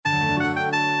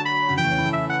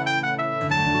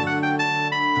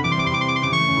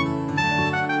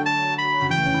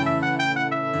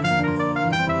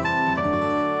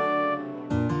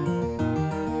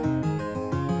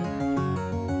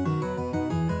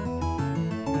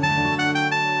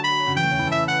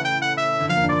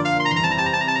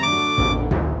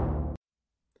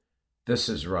This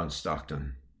is Ron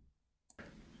Stockton.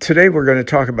 Today we're going to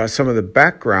talk about some of the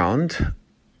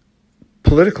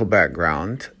political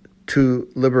background to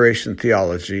liberation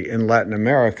theology in Latin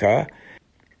America.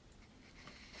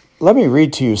 Let me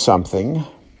read to you something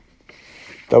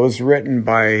that was written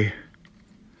by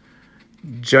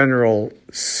General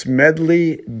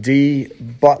Smedley D.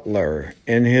 Butler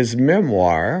in his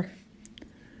memoir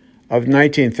of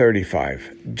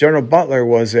 1935. General Butler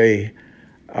was a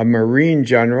Marine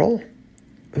general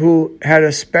who had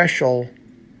a special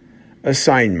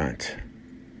assignment.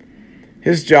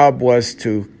 His job was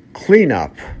to clean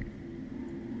up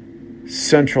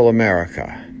Central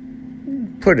America.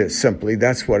 Put it simply,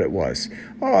 that's what it was.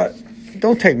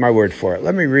 Don't take my word for it.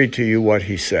 Let me read to you what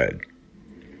he said.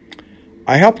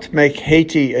 I helped make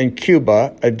Haiti and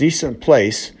Cuba a decent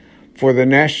place for the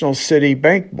National City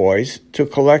Bank boys to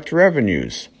collect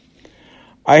revenues.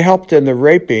 I helped in the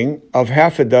raping of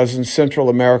half a dozen Central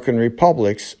American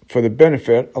republics for the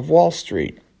benefit of Wall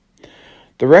Street.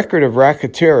 The record of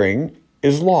racketeering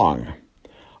is long.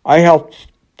 I helped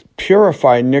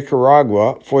purify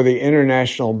Nicaragua for the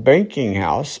International Banking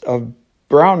House of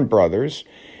Brown Brothers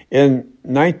in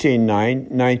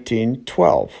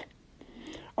 1909-1912.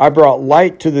 I brought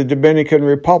light to the Dominican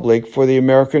Republic for the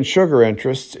American sugar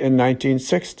interests in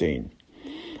 1916.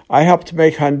 I helped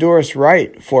make Honduras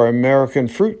right for American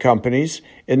fruit companies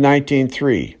in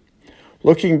 1903.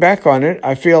 Looking back on it,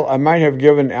 I feel I might have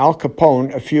given Al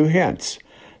Capone a few hints.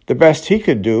 The best he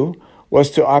could do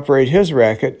was to operate his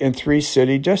racket in 3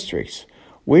 city districts.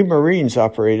 We Marines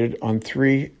operated on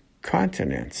 3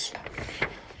 continents.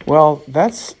 Well,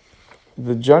 that's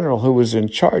the general who was in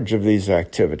charge of these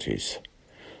activities.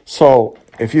 So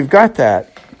if you've got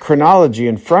that chronology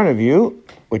in front of you,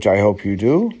 which I hope you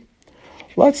do,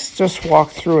 let's just walk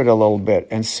through it a little bit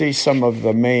and see some of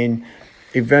the main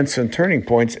events and turning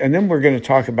points, and then we're going to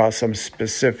talk about some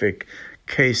specific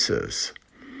cases.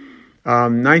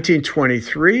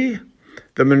 1923,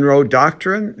 the Monroe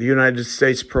Doctrine, the United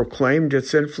States proclaimed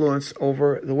its influence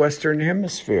over the Western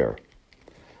Hemisphere.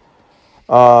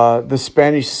 The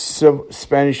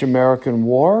Spanish-American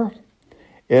War,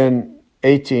 in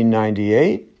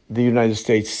 1898, the United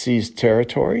States seized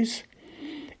territories.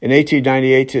 In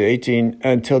 1898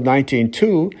 until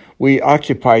 1902, we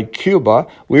occupied Cuba.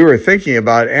 We were thinking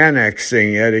about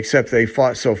annexing it, except they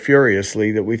fought so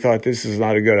furiously that we thought this is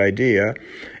not a good idea.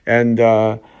 And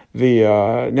the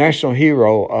national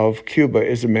hero of Cuba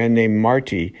is a man named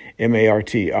Martí,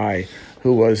 M-A-R-T-I,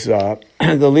 who was the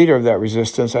leader of that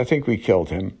resistance. I think we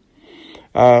killed him.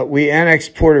 We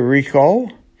annexed Puerto Rico.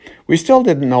 We still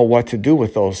didn't know what to do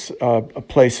with those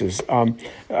places.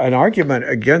 An argument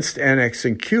against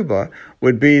annexing Cuba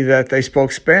would be that they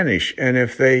spoke Spanish, and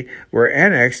if they were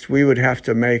annexed, we would have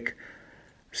to make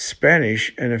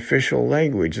Spanish an official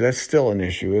language. That's still an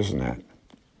issue, isn't it?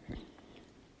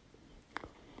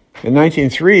 In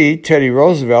 1903, Teddy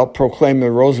Roosevelt proclaimed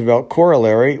the Roosevelt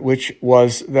Corollary, which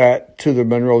was that to the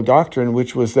Monroe Doctrine,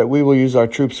 which was that we will use our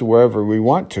troops wherever we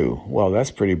want to. Well,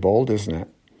 that's pretty bold, isn't it?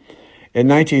 In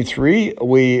 1903,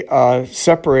 we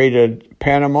separated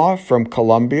Panama from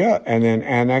Colombia and then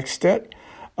annexed it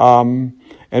and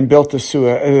built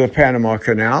the Panama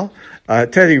Canal.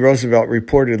 Teddy Roosevelt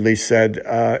reportedly said,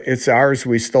 it's ours,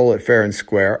 we stole it fair and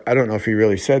square. I don't know if he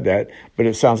really said that, but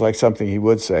it sounds like something he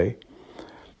would say.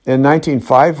 In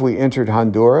 1905, we entered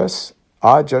Honduras.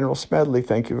 General Smedley,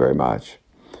 thank you very much.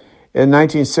 In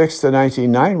 1906 to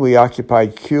 1909, we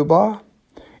occupied Cuba.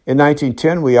 In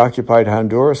 1910, we occupied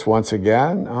Honduras once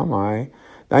again. Oh my.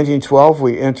 1912,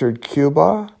 we entered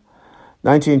Cuba.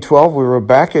 1912, we were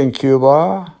back in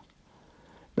Cuba.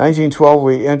 1912,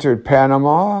 we entered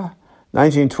Panama.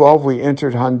 1912, we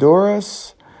entered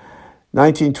Honduras.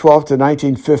 1912 to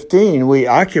 1915, we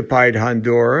occupied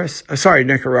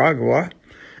Nicaragua.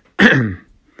 In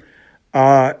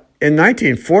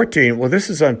 1914, well, this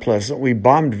is unpleasant. We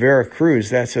bombed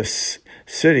Veracruz. That's a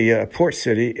port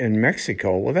city in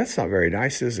Mexico. Well, that's not very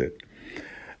nice, is it?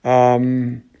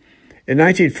 In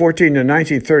 1914 to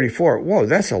 1934, whoa,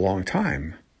 that's a long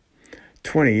time.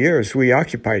 20 years, we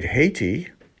occupied Haiti.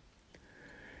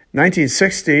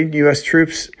 1916, U.S.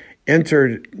 troops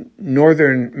entered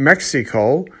northern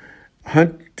Mexico,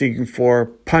 hunting for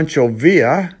Pancho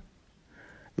Villa.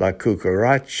 La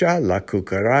cucaracha,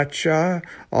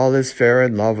 all is fair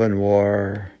in love and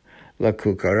war. La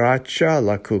cucaracha,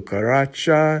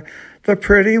 the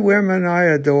pretty women I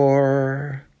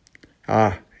adore.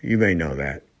 You may know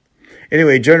that.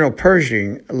 Anyway, General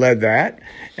Pershing led that,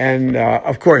 and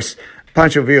of course,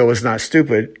 Pancho Villa was not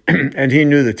stupid, and he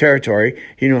knew the territory.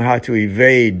 He knew how to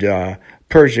evade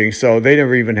Pershing, so they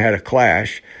never even had a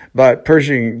clash. But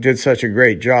Pershing did such a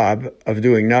great job of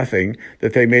doing nothing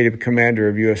that they made him commander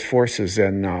of U.S. forces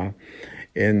in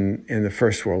the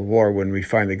First World War when we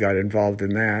finally got involved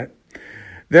in that.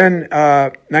 Then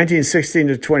 1916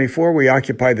 to 24, we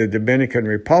occupied the Dominican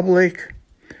Republic.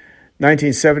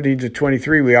 1917 to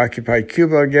 23, we occupied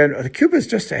Cuba again. Cuba's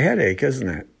just a headache, isn't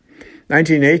it?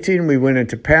 1918, we went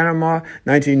into Panama.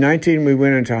 1919, we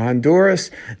went into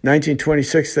Honduras.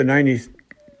 1926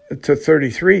 to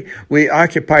 33, we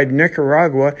occupied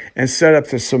Nicaragua and set up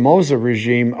the Somoza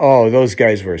regime. Oh, those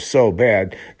guys were so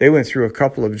bad. They went through a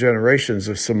couple of generations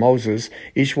of Somozas,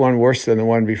 each one worse than the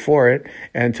one before it,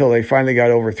 until they finally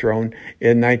got overthrown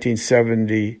in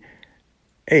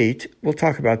 1978. We'll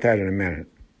talk about that in a minute.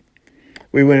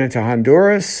 We went into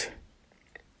Honduras.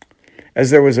 As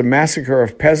there was a massacre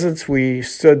of peasants, we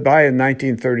stood by in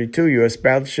 1932 U.S.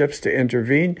 battleships to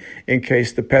intervene in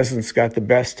case the peasants got the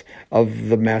best of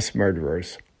the mass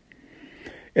murderers.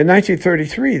 In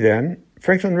 1933, then,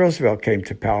 Franklin Roosevelt came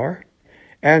to power,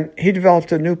 and he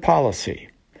developed a new policy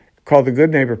called the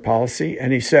Good Neighbor Policy,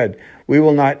 and he said, we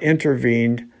will not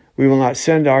intervene, we will not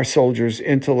send our soldiers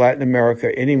into Latin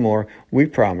America anymore, we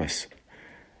promise.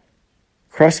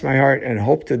 Cross my heart and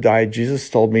hope to die, Jesus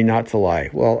told me not to lie.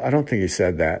 Well, I don't think he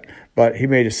said that, but he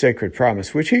made a sacred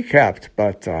promise, which he kept,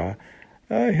 but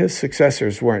his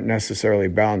successors weren't necessarily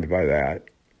bound by that.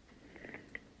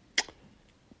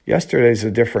 Yesterday's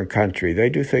a different country. They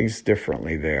do things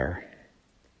differently there.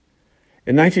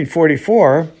 In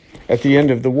 1944, at the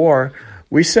end of the war,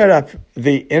 we set up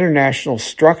the international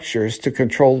structures to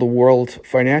control the world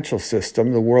financial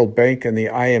system, the World Bank and the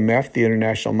IMF, the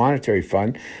International Monetary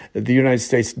Fund. The United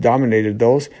States dominated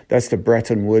those. That's the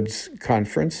Bretton Woods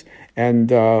Conference. And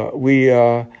we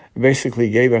basically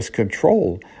gave us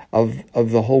control of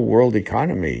the whole world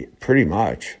economy, pretty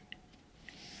much.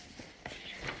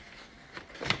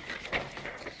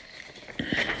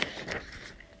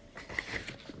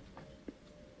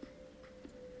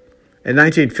 In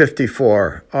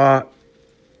 1954,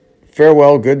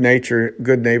 farewell, good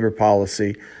neighbor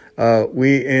policy.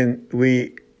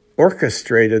 We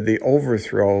orchestrated the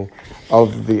overthrow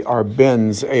of the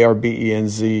Arbenz,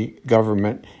 A-R-B-E-N-Z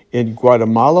government in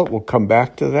Guatemala. We'll come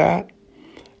back to that.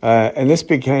 And this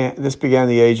began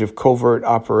the age of covert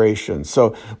operations.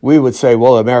 So we would say,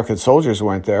 well, American soldiers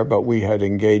weren't there, but we had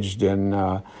engaged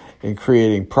in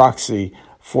creating proxy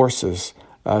forces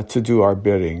to do our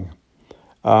bidding.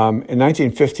 In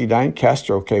 1959,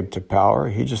 Castro came to power.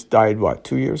 He just died,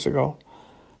 2 years ago?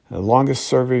 The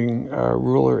longest-serving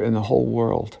ruler in the whole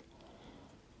world.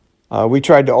 We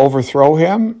tried to overthrow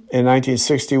him in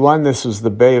 1961. This was the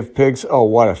Bay of Pigs. Oh,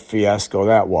 what a fiasco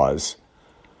that was.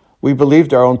 We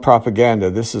believed our own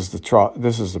propaganda. This is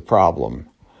the problem.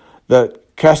 That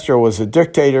Castro was a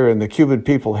dictator and the Cuban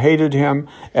people hated him,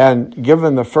 and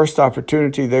given the first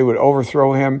opportunity, they would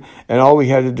overthrow him, and all we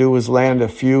had to do was land a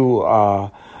few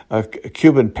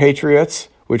Cuban patriots,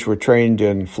 which were trained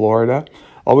in Florida.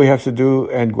 All we have to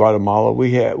do, and Guatemala,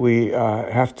 we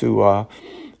have to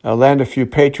land a few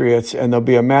patriots, and there'll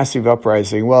be a massive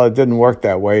uprising. Well, it didn't work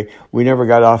that way. We never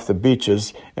got off the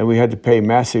beaches, and we had to pay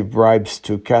massive bribes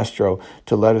to Castro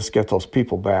to let us get those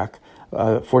people back.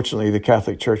 Fortunately, the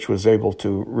Catholic Church was able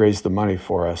to raise the money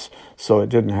for us, so it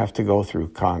didn't have to go through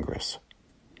Congress.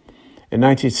 In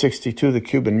 1962, the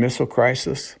Cuban Missile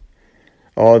Crisis.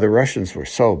 Oh, the Russians were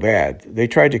so bad. They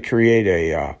tried to create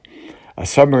a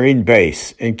submarine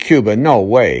base in Cuba. No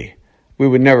way. We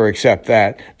would never accept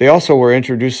that. They also were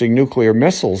introducing nuclear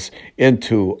missiles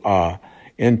into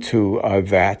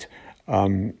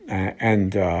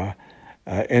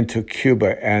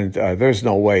Cuba, and there's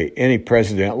no way any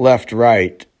president, left,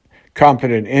 right,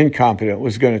 competent, incompetent,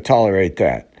 was going to tolerate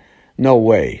that. No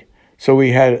way. So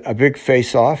we had a big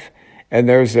face-off, and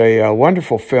there's a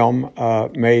wonderful film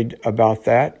made about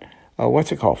that.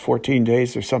 What's it called? 14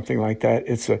 Days or something like that.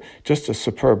 It's just a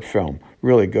superb film,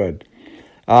 really good.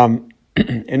 In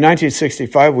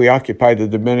 1965, we occupied the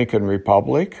Dominican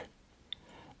Republic.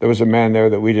 There was a man there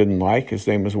that we didn't like. His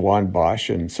name was Juan Bosch,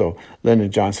 and so Lyndon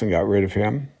Johnson got rid of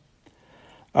him.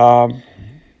 The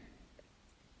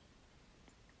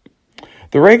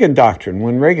Reagan Doctrine.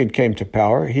 When Reagan came to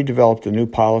power, he developed a new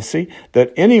policy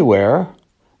that anywhere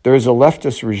there is a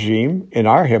leftist regime in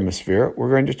our hemisphere, we're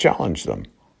going to challenge them.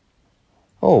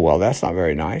 Oh, well, that's not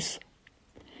very nice.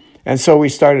 And so we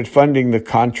started funding the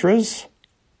Contras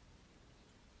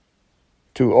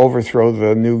to overthrow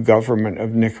the new government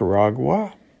of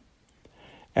Nicaragua.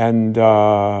 And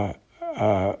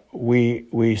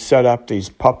we set up these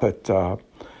puppet,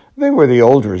 they were the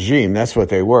old regime, that's what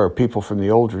they were, people from the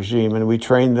old regime, and we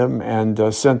trained them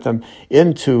and sent them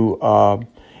into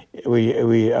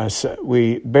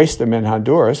we based them in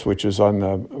Honduras, which is on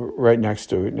the right next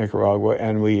to Nicaragua,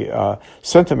 and we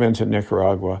sent them into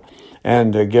Nicaragua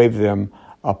and gave them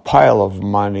a pile of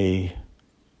money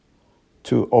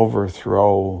to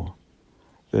overthrow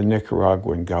the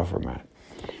Nicaraguan government.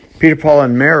 Peter, Paul,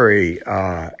 and Mary.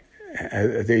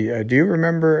 Do you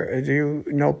remember? Do you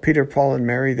know Peter, Paul, and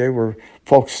Mary? They were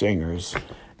folk singers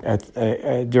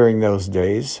during those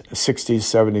days, 60s,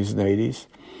 70s, and 80s.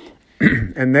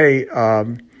 And they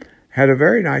had a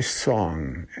very nice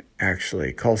song,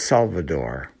 actually, called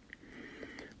Salvador.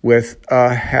 With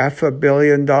 $500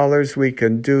 million, we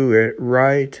can do it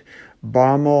right.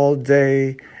 Bomb all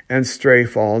day and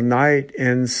strafe all night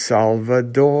in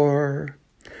Salvador.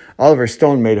 Oliver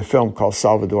Stone made a film called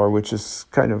Salvador, which is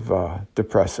kind of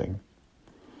depressing.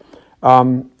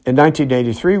 In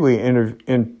 1983,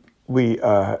 we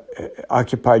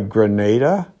occupied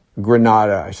Grenada,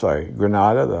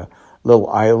 the little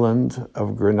island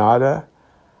of Grenada.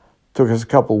 Took us a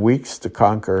couple weeks to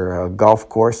conquer a golf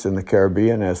course in the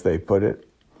Caribbean, as they put it.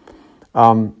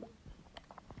 In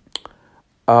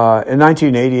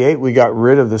 1988, we got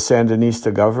rid of the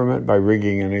Sandinista government by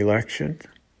rigging an election.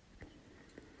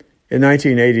 In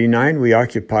 1989, we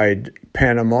occupied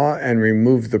Panama and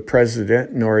removed the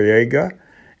president, Noriega,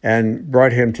 and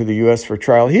brought him to the U.S. for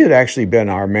trial. He had actually been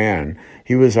our man.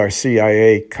 He was our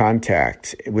CIA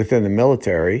contact within the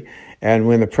military. And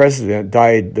when the president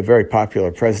died, the very popular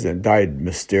president died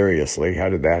mysteriously. How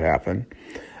did that happen?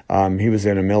 He was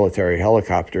in a military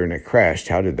helicopter and it crashed.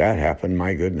 How did that happen?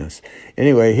 My goodness.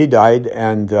 Anyway, he died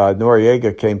and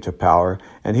Noriega came to power,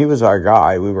 and he was our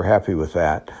guy. We were happy with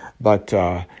that. But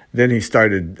then he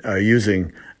started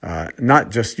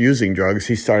not just using drugs,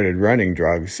 he started running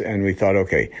drugs, and we thought,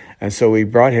 okay. And so we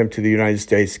brought him to the United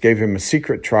States, gave him a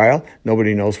secret trial.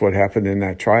 Nobody knows what happened in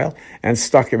that trial, and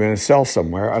stuck him in a cell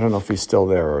somewhere. I don't know if he's still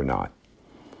there or not.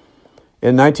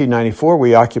 In 1994,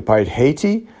 we occupied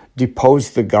Haiti,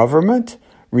 deposed the government,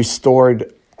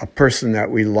 restored a person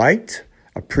that we liked,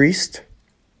 a priest.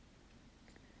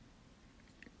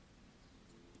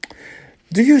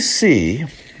 Do you see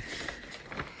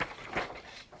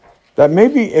that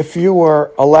maybe if you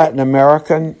were a Latin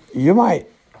American, you might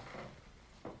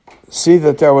see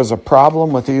that there was a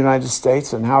problem with the United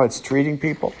States and how it's treating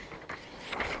people?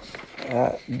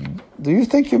 Do you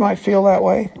think you might feel that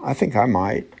way? I think I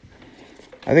might.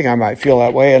 I think I might feel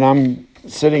that way, and I'm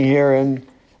sitting here in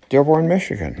Dearborn,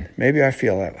 Michigan. Maybe I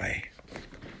feel that way.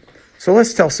 So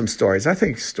let's tell some stories. I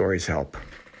think stories help.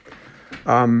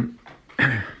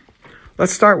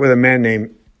 Let's start with a man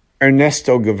named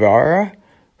Ernesto Guevara,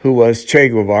 who was Che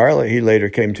Guevara, he later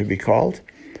came to be called.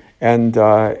 And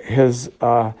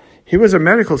he was a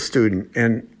medical student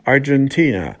in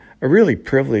Argentina, a really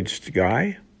privileged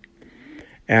guy,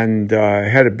 and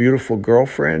had a beautiful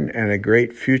girlfriend and a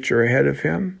great future ahead of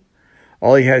him.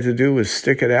 All he had to do was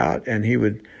stick it out, and he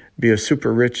would be a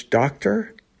super rich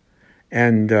doctor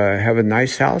and have a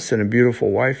nice house and a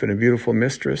beautiful wife and a beautiful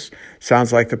mistress.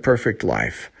 Sounds like the perfect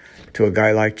life to a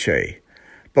guy like Che.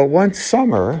 But one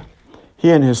summer, he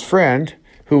and his friend,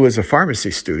 who was a pharmacy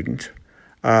student,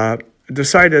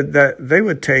 decided that they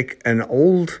would take an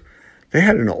old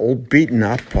beaten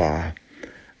up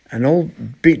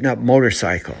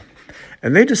motorcycle,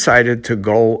 and they decided to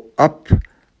go up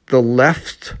the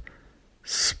left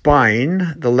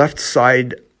spine, the left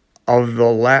side of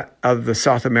the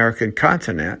South American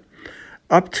continent,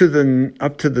 up to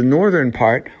the northern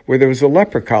part where there was a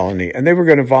leper colony, and they were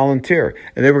going to volunteer,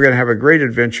 and they were going to have a great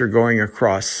adventure going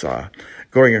across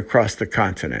the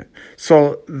continent.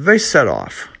 So they set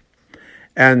off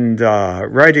and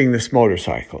riding this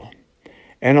motorcycle,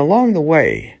 and along the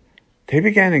way, they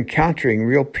began encountering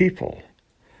real people.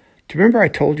 Do you remember I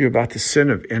told you about the sin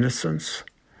of innocence?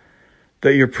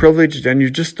 That you're privileged and you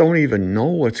just don't even know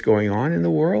what's going on in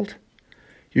the world?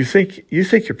 You think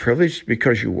you're privileged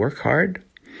because you work hard?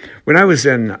 When I was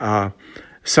in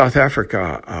South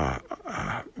Africa,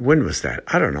 when was that?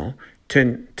 I don't know,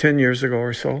 10 years ago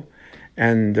or so,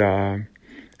 and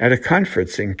at a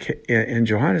conference in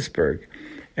Johannesburg,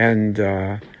 and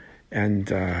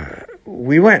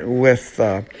we went with.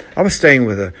 I was staying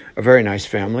with a very nice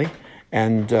family,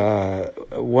 and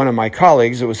one of my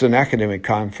colleagues. It was an academic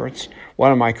conference.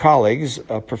 One of my colleagues,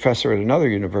 a professor at another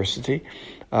university,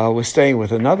 was staying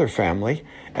with another family,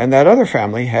 and that other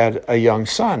family had a young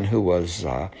son who was,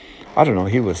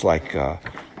 he was like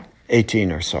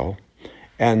 18 or so.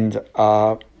 And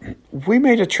we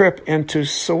made a trip into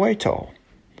Soweto,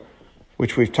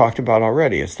 which we've talked about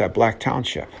already. It's that black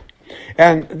township.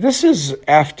 And this is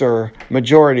after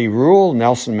majority rule.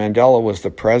 Nelson Mandela was the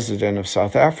president of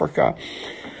South Africa.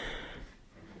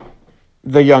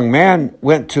 the young man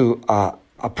went to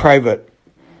a private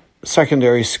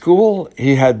secondary school.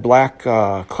 He had black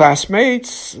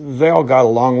classmates. They all got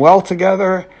along well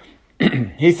together.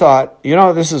 He thought,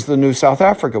 this is the new South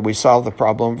Africa. We solved the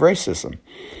problem of racism.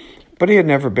 But he had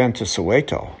never been to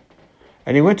Soweto.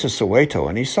 And he went to Soweto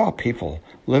and he saw people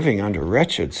living under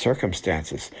wretched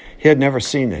circumstances. He had never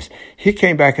seen this. He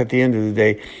came back at the end of the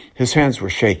day. His hands were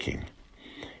shaking.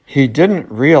 He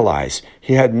didn't realize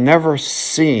he had never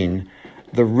seen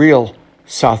the real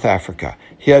South Africa.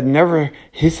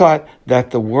 He thought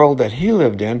that the world that he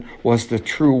lived in was the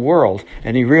true world,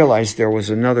 and he realized there was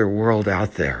another world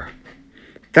out there.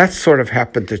 That sort of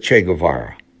happened to Che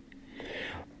Guevara.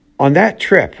 On that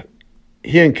trip,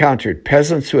 he encountered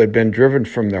peasants who had been driven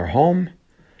from their home.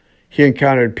 He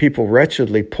encountered people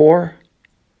wretchedly poor.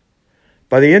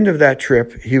 By the end of that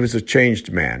trip, he was a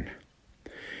changed man.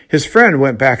 His friend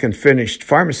went back and finished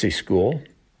pharmacy school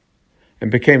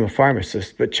and became a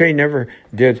pharmacist, but Che never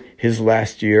did his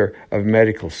last year of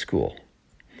medical school.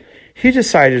 He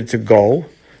decided to go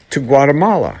to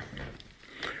Guatemala,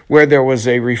 where there was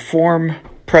a reform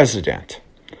president.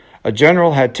 A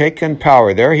general had taken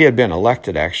power there. He had been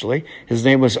elected, actually. His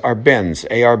name was Arbenz,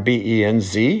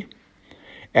 A-R-B-E-N-Z.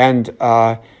 And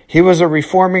he was a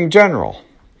reforming general.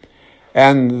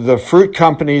 And the fruit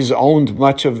companies owned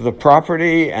much of the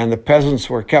property, and the peasants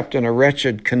were kept in a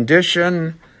wretched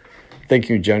condition. Thank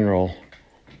you, General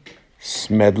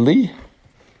Smedley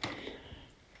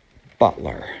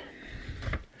Butler.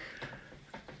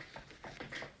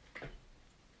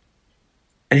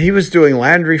 And he was doing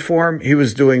land reform, he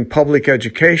was doing public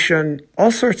education,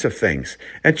 all sorts of things.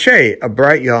 And Che, a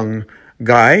bright young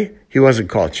guy, he wasn't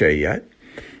called Che yet.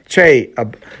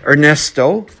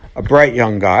 Ernesto, a bright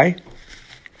young guy,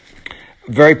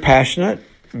 very passionate,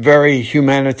 very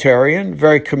humanitarian,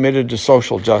 very committed to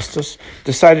social justice,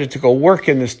 decided to go work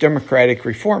in this democratic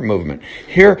reform movement.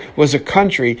 Here was a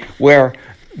country where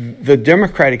the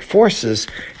democratic forces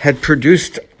had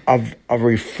produced a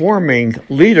reforming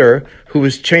leader who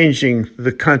was changing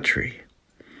the country.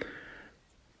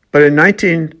 But in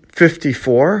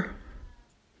 1954,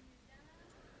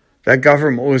 that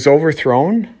government was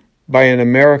overthrown by an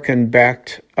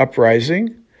American-backed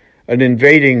uprising. An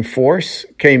invading force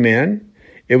came in.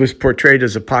 It was portrayed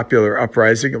as a popular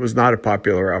uprising. It was not a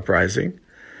popular uprising.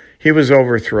 He was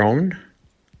overthrown.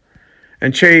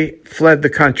 And Che fled the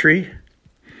country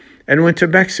and went to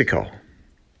Mexico,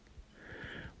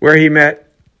 where he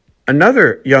met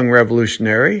another young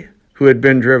revolutionary who had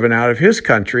been driven out of his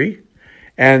country,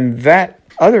 and that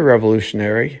other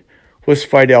revolutionary was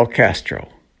Fidel Castro.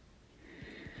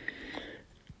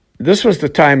 This was the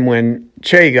time when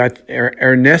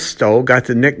Ernesto got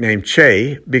the nickname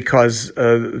Che because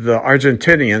the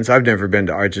Argentinians, I've never been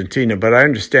to Argentina, but I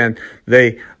understand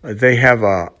they have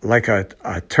a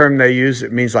term they use.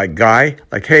 It means like guy,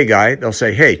 like hey guy. They'll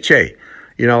say hey Che,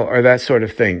 or that sort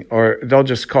of thing. Or they'll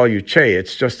just call you Che.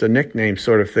 It's just a nickname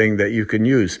sort of thing that you can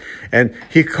use. And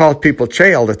he called people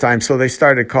Che all the time, so they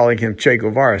started calling him Che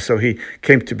Guevara. So he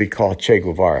came to be called Che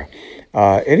Guevara.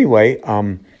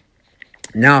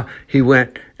 Now he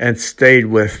went and stayed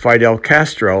with Fidel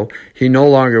Castro. He no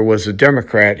longer was a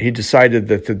Democrat. He decided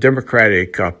that the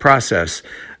democratic process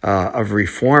of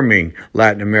reforming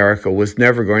Latin America was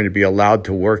never going to be allowed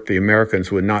to work. The Americans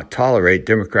would not tolerate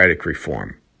democratic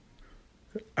reform.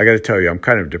 I got to tell you, I'm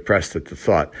kind of depressed at the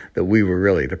thought that we were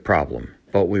really the problem,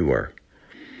 but we were.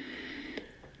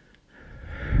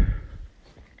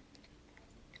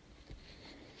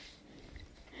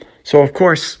 So, of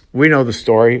course, we know the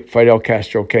story. Fidel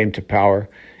Castro came to power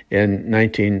in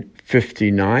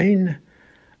 1959.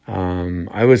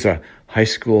 I was a high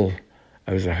school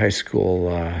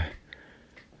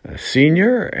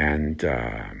senior, and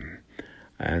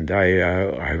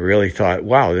I really thought,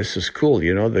 wow, this is cool.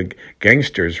 The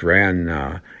gangsters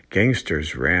ran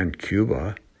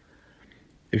Cuba.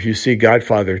 If you see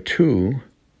Godfather 2,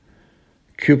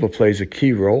 Cuba plays a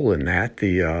key role in that.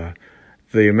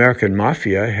 The American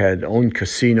mafia had owned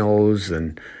casinos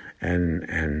and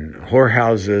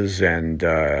whorehouses and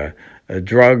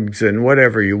drugs and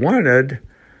whatever you wanted,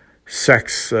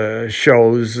 sex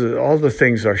shows. All the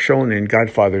things are shown in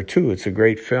Godfather 2. It's a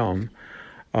great film.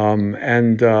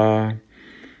 So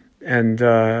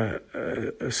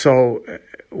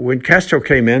when Castro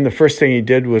came in, the first thing he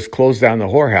did was close down the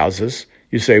whorehouses.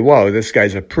 You say, whoa, this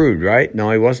guy's a prude, right?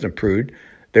 No, he wasn't a prude.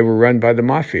 They were run by the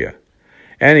mafia.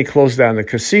 And he closed down the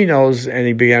casinos, and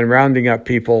he began rounding up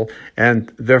people,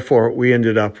 and therefore we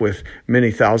ended up with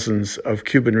many thousands of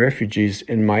Cuban refugees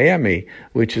in Miami,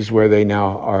 which is where they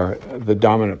now are the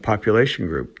dominant population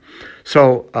group.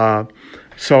 So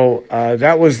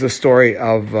that was the story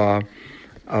of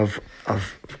of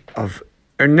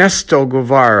Ernesto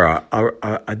Guevara,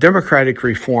 a democratic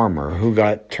reformer who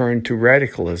got turned to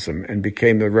radicalism and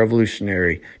became the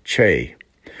revolutionary Che.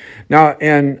 Now,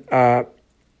 in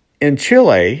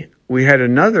Chile, we had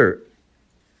another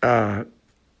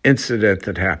incident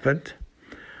that happened.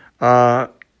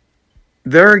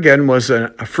 There again was a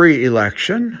free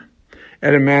election,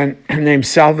 and a man named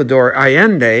Salvador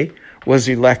Allende was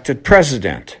elected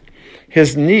president.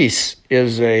 His niece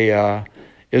is a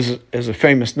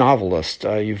famous novelist.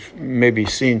 You've maybe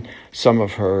seen some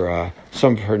of her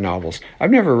novels.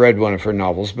 I've never read one of her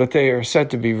novels, but they are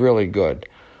said to be really good.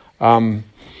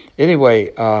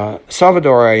 Anyway,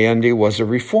 Salvador Allende was a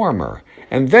reformer,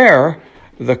 and there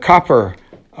the copper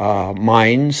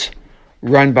mines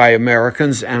run by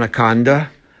Americans, the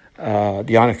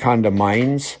Anaconda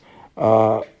mines,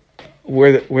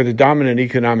 were the dominant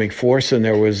economic force, and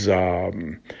there was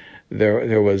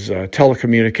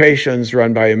telecommunications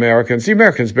run by Americans. The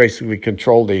Americans basically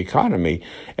controlled the economy,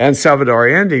 and Salvador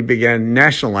Allende began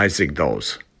nationalizing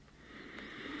those,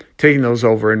 taking those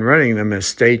over and running them as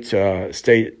state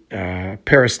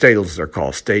parastatals, they're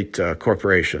called, state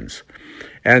corporations.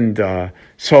 And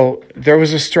so there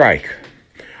was a strike.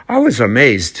 I was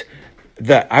amazed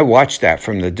that I watched that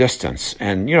from the distance.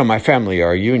 And, my family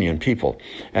are union people.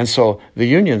 And so the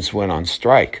unions went on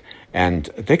strike, and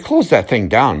they closed that thing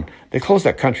down. They closed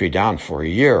that country down for a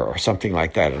year or something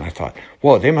like that. And I thought,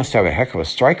 whoa, they must have a heck of a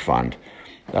strike fund.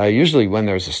 Usually when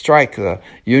there's a strike, the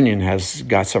union has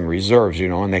got some reserves,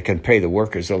 and they can pay the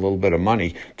workers a little bit of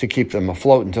money to keep them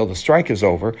afloat until the strike is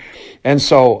over. And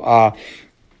so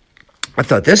I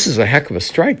thought, this is a heck of a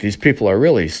strike. These people are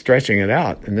really stretching it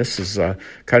out, and this is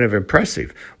kind of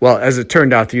impressive. Well, as it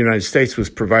turned out, the United States was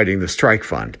providing the strike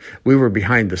fund. We were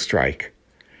behind the strike.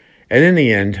 And in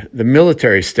the end, the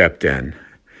military stepped in,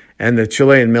 and the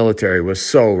Chilean military was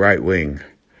so right-wing.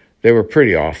 They were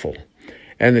pretty awful.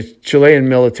 And the Chilean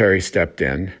military stepped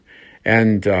in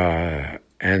and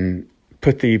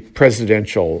put the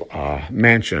presidential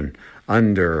mansion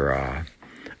under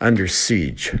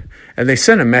siege. And they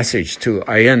sent a message to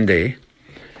Allende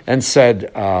and said,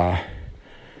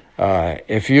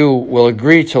 if you will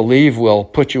agree to leave, we'll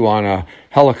put you on a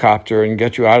helicopter and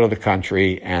get you out of the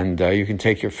country, and you can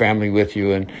take your family with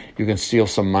you, and you can steal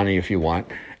some money if you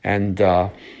want, and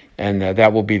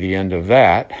that will be the end of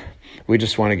that. We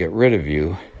just want to get rid of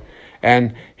you.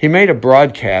 And he made a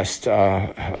broadcast,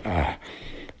 a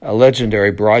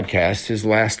legendary broadcast, his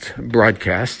last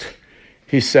broadcast.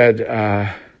 He said,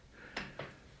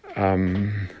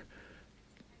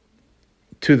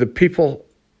 to the people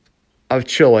of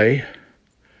Chile,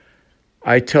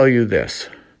 I tell you this: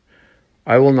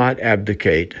 I will not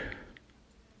abdicate.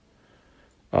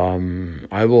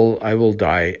 I will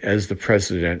die as the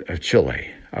president of Chile.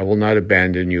 I will not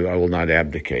abandon you. I will not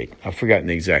abdicate. I've forgotten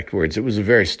the exact words. It was a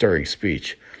very stirring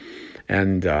speech.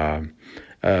 And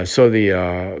so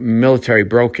the military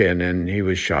broke in, and he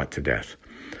was shot to death.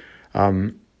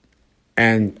 And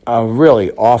a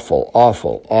really awful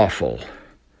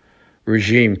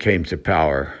regime came to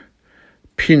power.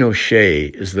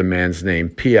 Pinochet is the man's name,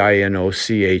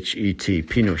 Pinochet,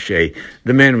 Pinochet.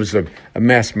 The man was a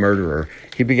mass murderer.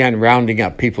 He began rounding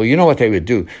up people. You know what they would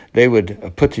do? They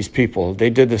would put these people, they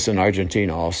did this in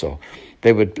Argentina also,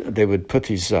 they would put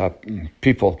these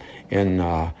people in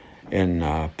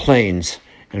planes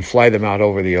and fly them out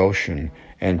over the ocean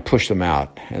and push them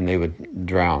out, and they would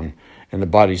drown, and the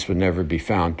bodies would never be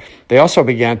found. They also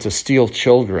began to steal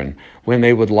children. When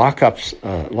they would lock up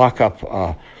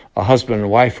a husband and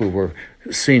wife who were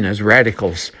seen as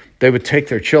radicals, they would take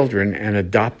their children and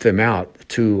adopt them out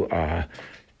to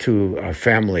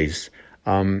families.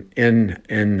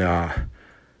 In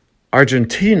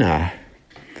Argentina,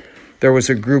 there was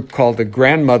a group called the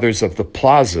Grandmothers of the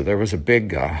Plaza. There was a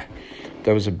big.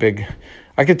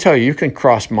 I can tell you can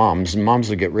cross moms, and moms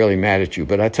will get really mad at you.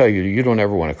 But I tell you, you don't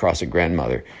ever want to cross a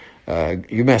grandmother.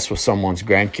 You mess with someone's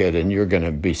grandkid, and you're going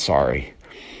to be sorry.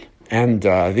 And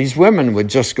these women would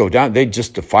just go down. They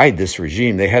just defied this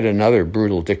regime. They had another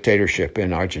brutal dictatorship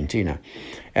in Argentina.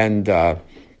 And they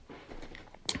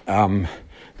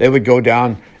would go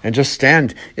down and just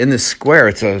stand in this square.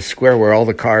 It's a square where all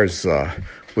the cars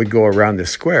would go around this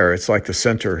square. It's like the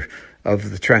center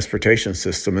of the transportation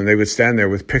system. And they would stand there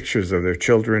with pictures of their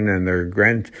children and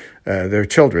their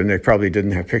children. They probably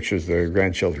didn't have pictures of their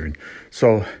grandchildren.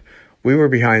 So we were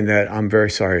behind that, I'm very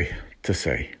sorry to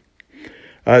say.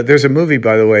 There's a movie,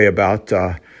 by the way, about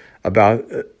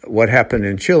what happened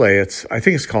in Chile. I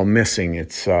think it's called Missing.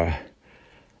 It's Jack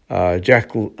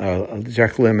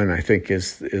Lemmon, I think,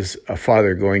 is a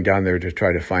father going down there to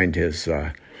try to find his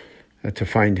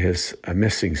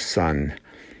missing son.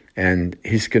 And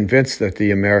he's convinced that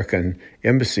the American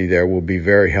embassy there will be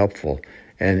very helpful.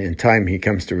 And in time, he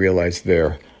comes to realize they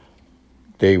were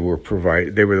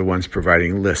the ones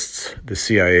providing lists. The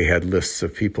CIA had lists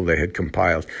of people they had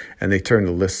compiled, and they turned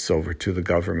the lists over to the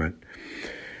government,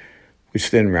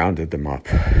 which then rounded them up.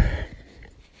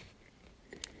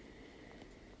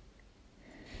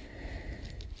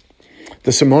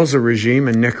 The Somoza regime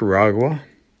in Nicaragua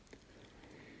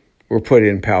were put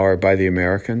in power by the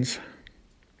Americans.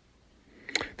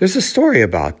 There's a story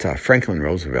about Franklin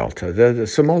Roosevelt. The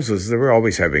Somozas, they were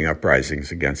always having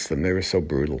uprisings against them. They were so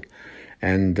brutal.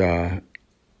 And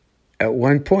at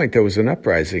one point, there was an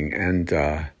uprising, and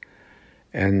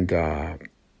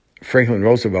Franklin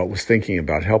Roosevelt was thinking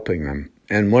about helping them.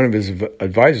 And one of his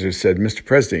advisors said, "Mr.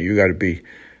 President, you got to be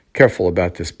careful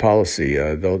about this policy,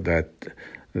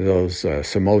 those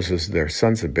Somozas, they're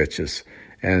sons of bitches."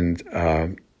 And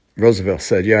Roosevelt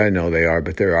said, "Yeah, I know they are,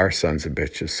 but they're our sons of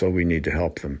bitches, so we need to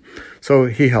help them." So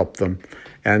he helped them,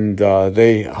 and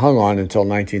they hung on until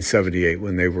 1978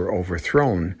 when they were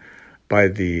overthrown by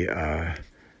the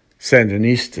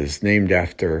Sandinistas, named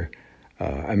after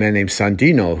a man named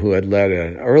Sandino, who had led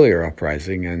an earlier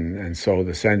uprising, and so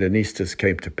the Sandinistas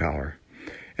came to power.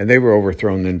 And they were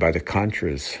overthrown then by the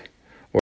Contras.